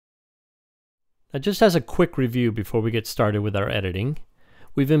Now, just as a quick review before we get started with our editing,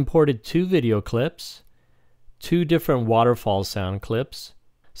 we've imported 2 video clips, 2 different waterfall sound clips,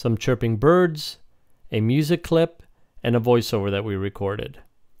 some chirping birds, a music clip, and a voiceover that we recorded.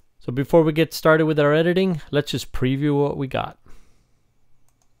 So before we get started with our editing, let's just preview what we got.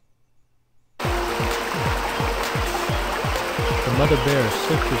 The mother bear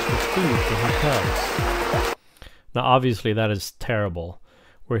searches for food for her cubs. Now obviously that is terrible.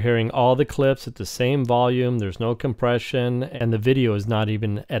 We're hearing all the clips at the same volume, there's no compression, and the video is not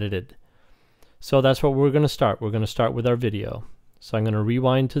even edited. So that's what we're going to start. We're going to start with our video. So I'm going to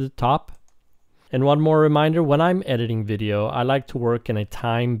rewind to the top. And one more reminder, when I'm editing video, I like to work in a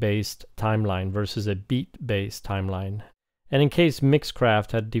time-based timeline versus a beat-based timeline. And in case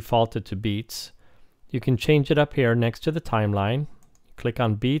Mixcraft had defaulted to beats, you can change it up here next to the timeline. Click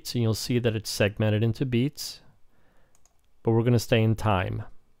on beats and you'll see that it's segmented into beats. But we're going to stay in time.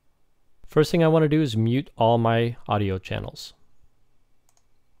 First thing I want to do is mute all my audio channels.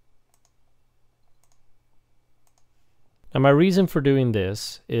 Now my reason for doing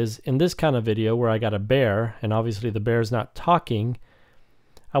this is in this kind of video where I got a bear, and obviously the bear is not talking,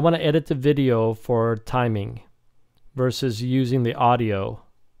 I want to edit the video for timing versus using the audio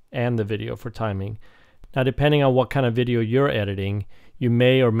and the video for timing. Now depending on what kind of video you're editing, you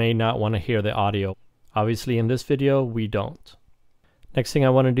may or may not want to hear the audio. Obviously in this video we don't. Next thing I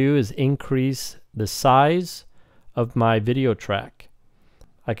want to do is increase the size of my video track.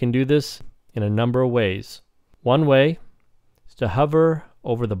 I can do this in a number of ways. One way is to hover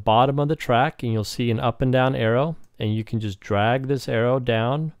over the bottom of the track and you'll see an up and down arrow, and you can just drag this arrow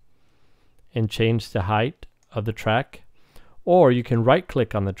down and change the height of the track. Or you can right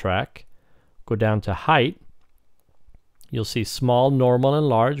click on the track, go down to height. You'll see small, normal, and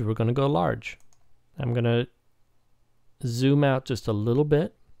large. We're going to go large. I'm going to zoom out just a little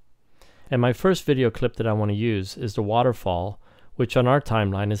bit. And my first video clip that I want to use is the waterfall, which on our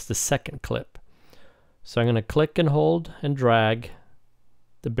timeline is the second clip. So I'm going to click and hold and drag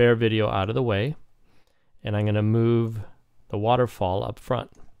the bear video out of the way, and I'm going to move the waterfall up front.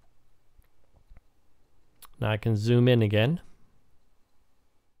 Now I can zoom in again.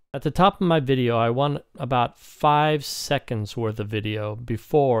 At the top of my video, I want about 5 seconds worth of video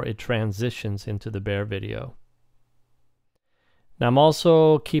before it transitions into the bear video. Now I'm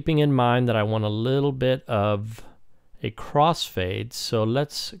also keeping in mind that I want a little bit of a crossfade, so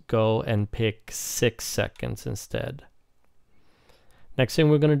let's go and pick 6 seconds instead. Next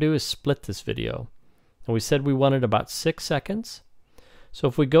thing we're going to do is split this video. And we said we wanted about 6 seconds. So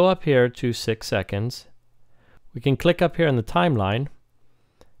if we go up here to 6 seconds, we can click up here in the timeline.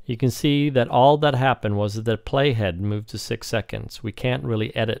 You can see that all that happened was that the playhead moved to 6 seconds. We can't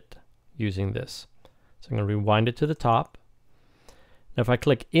really edit using this. So I'm going to rewind it to the top. Now if I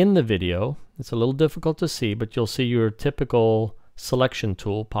click in the video, it's a little difficult to see, but you'll see your typical selection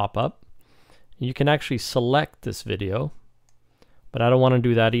tool pop up. You can actually select this video, but I don't want to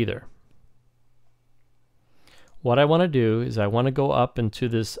do that either. What I want to do is I want to go up into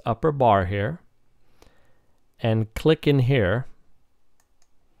this upper bar here and click in here.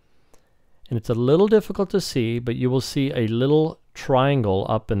 And it's a little difficult to see, but you will see a little triangle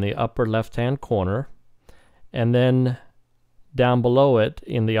up in the upper left-hand corner, and then down below it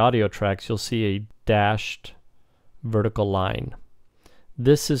in the audio tracks you'll see a dashed vertical line.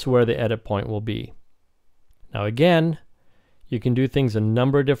 This is where the edit point will be. Now again, you can do things a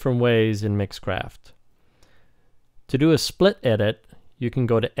number of different ways in Mixcraft. To do a split edit, you can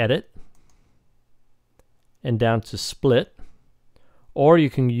go to Edit and down to Split, or you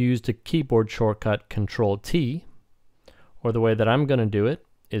can use the keyboard shortcut Control-T, or the way that I'm going to do it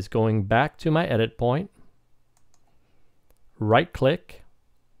is going back to my edit point, right click,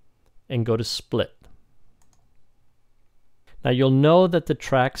 and go to Split. Now you'll know that the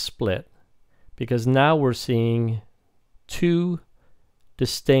track split because now we're seeing 2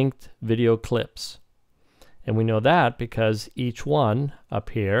 distinct video clips. And we know that because each one up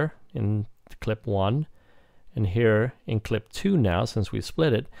here in clip 1 and here in clip 2 now, since we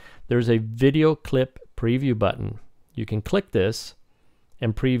split it, there's a video clip preview button. You can click this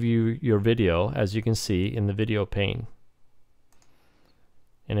and preview your video, as you can see in the video pane.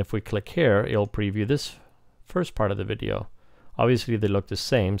 And if we click here, it'll preview this first part of the video. Obviously they look the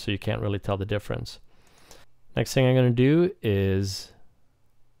same, so you can't really tell the difference. Next thing I'm going to do is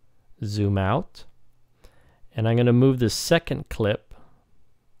zoom out, and I'm going to move the second clip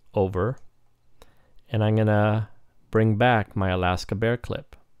over, and I'm going to bring back my Alaska bear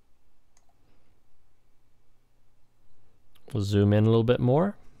clip. We'll zoom in a little bit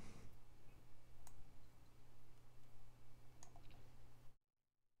more.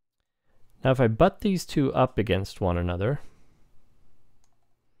 Now if I butt these two up against one another,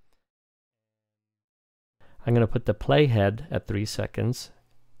 I'm going to put the playhead at 3 seconds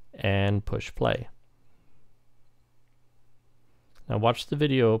and push play. Now watch the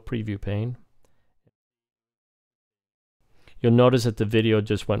video preview pane. You'll notice that the video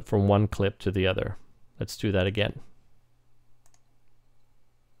just went from one clip to the other. Let's do that again.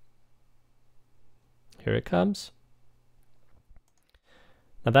 Here it comes.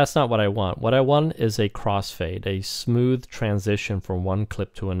 Now that's not what I want. What I want is a crossfade, a smooth transition from one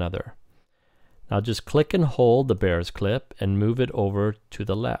clip to another. Now just click and hold the bears clip and move it over to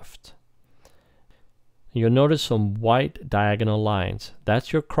the left. You'll notice some white diagonal lines.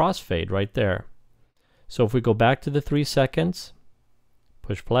 That's your crossfade right there. So if we go back to the 3 seconds,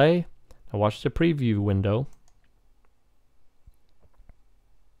 push play, and watch the preview window.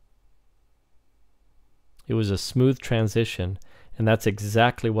 It was a smooth transition, and that's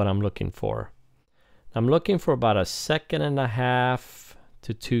exactly what I'm looking for. I'm looking for about 1.5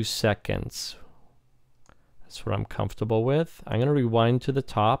 to 2 seconds. That's what I'm comfortable with. I'm going to rewind to the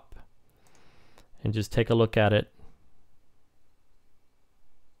top and just take a look at it.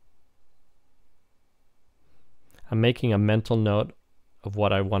 I'm making a mental note of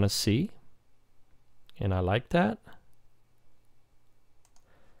what I want to see, and I like that.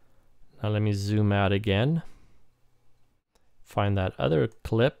 Now let me zoom out again. Find that other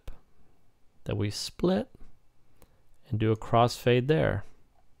clip that we split and do a crossfade there.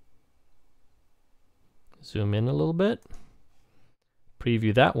 Zoom in a little bit.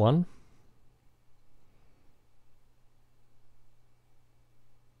 Preview that one.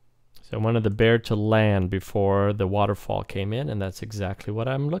 So I wanted the bear to land before the waterfall came in, and that's exactly what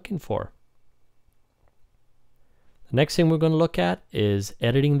I'm looking for. The next thing we're going to look at is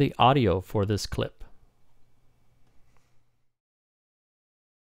editing the audio for this clip.